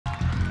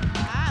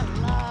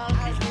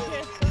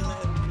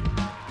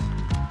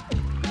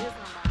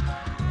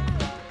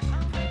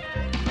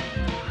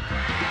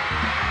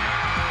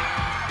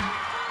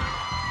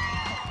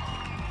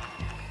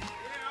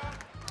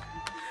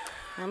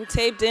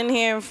taped in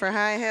here for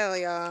high hell,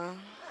 y'all.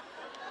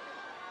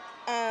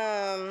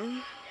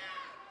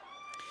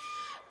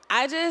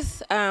 I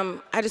just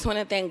want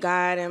to thank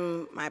God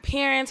and my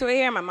parents were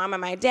here, my mom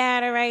and my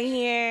dad are right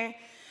here,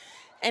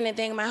 and to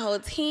thank my whole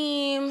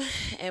team,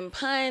 and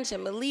Punch,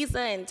 and Melissa,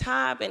 and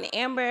Top, and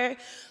Amber,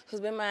 who's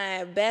been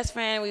my best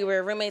friend. We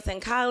were roommates in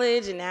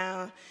college, and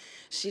now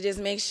she just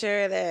makes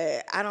sure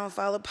that I don't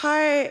fall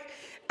apart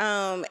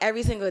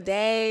every single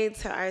day,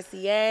 to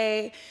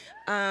RCA,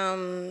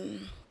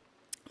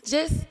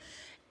 just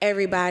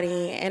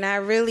everybody. And I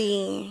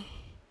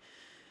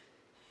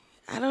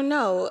don't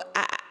know.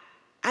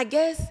 I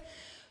guess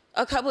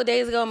a couple of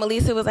days ago,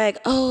 Melissa was like,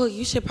 oh,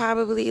 you should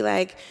probably,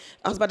 like,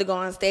 I was about to go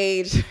on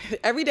stage.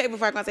 Every day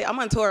before I go on stage, I'm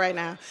on tour right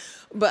now.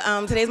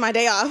 But today's my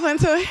day off on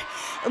tour.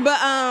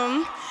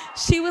 But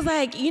she was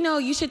like, you know,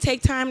 you should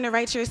take time to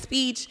write your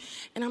speech.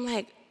 And I'm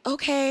like,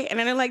 okay. And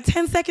then they're like,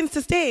 10 seconds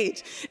to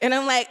stage. And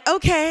I'm like,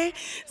 okay.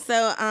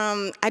 So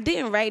I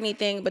didn't write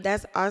anything, but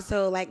that's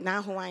also, like,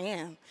 not who I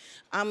am.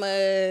 I'm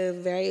a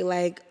very,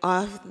 like,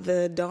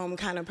 off-the-dome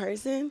kind of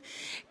person.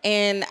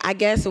 And I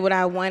guess what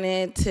I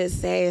wanted to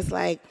say is,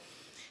 like,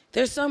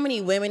 there's so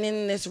many women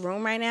in this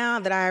room right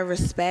now that I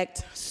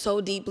respect so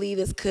deeply.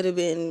 This could have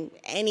been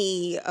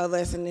any of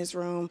us in this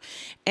room.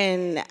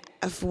 And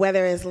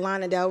whether it's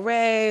Lana Del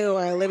Rey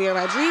or Olivia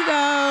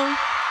Rodrigo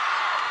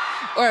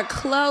or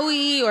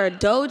Chloe or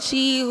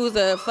Doechii, who's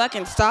a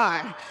fucking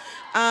star.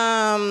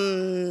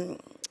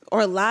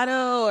 Or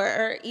Lotto,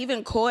 or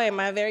even Coi,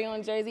 my very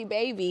own Jersey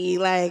baby.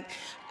 Like,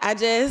 I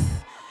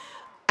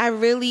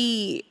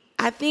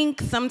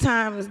think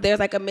sometimes there's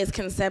like a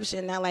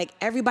misconception that like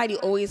everybody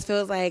always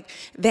feels like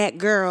that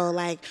girl,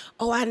 like,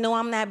 oh, I know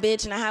I'm that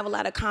bitch and I have a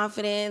lot of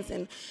confidence,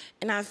 and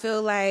I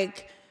feel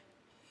like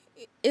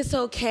it's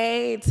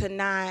okay to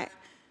not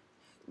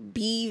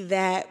be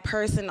that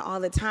person all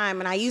the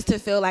time. And I used to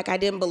feel like I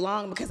didn't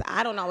belong because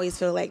I don't always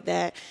feel like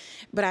that.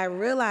 But I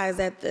realized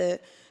that the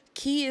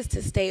key is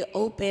to stay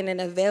open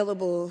and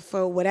available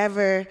for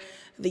whatever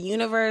the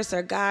universe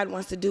or God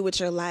wants to do with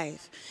your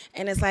life.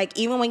 And it's like,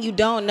 even when you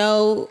don't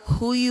know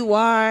who you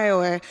are,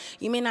 or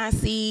you may not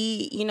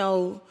see, you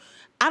know,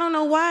 I don't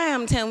know why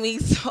I'm 10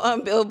 weeks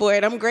on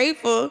Billboard. I'm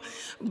grateful.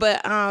 But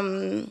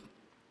I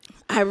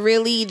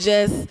love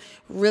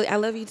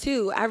you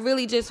too. I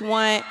really just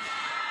want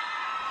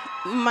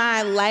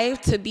my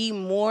life to be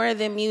more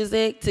than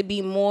music, to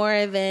be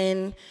more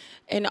than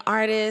an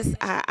artist.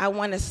 I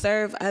want to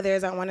serve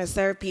others. I want to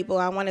serve people.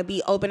 I want to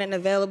be open and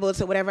available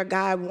to whatever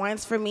God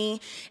wants for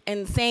me,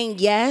 and saying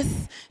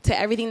yes to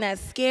everything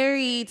that's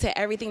scary, to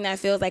everything that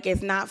feels like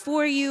it's not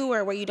for you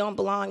or where you don't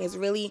belong is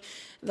really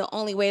the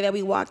only way that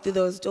we walk through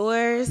those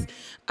doors.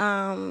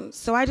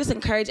 So I just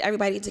encourage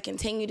everybody to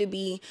continue to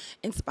be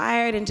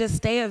inspired and just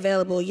stay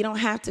available. You don't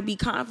have to be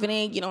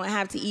confident. You don't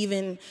have to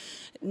even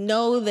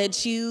know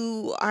that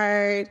you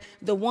are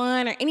the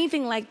one or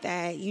anything like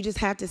that. You just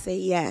have to say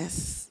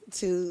yes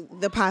to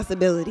the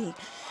possibility.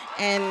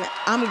 And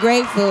I'm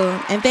grateful.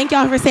 And thank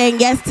y'all for saying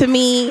yes to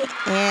me.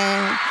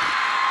 And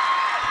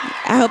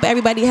I hope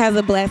everybody has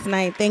a blessed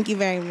night. Thank you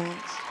very much.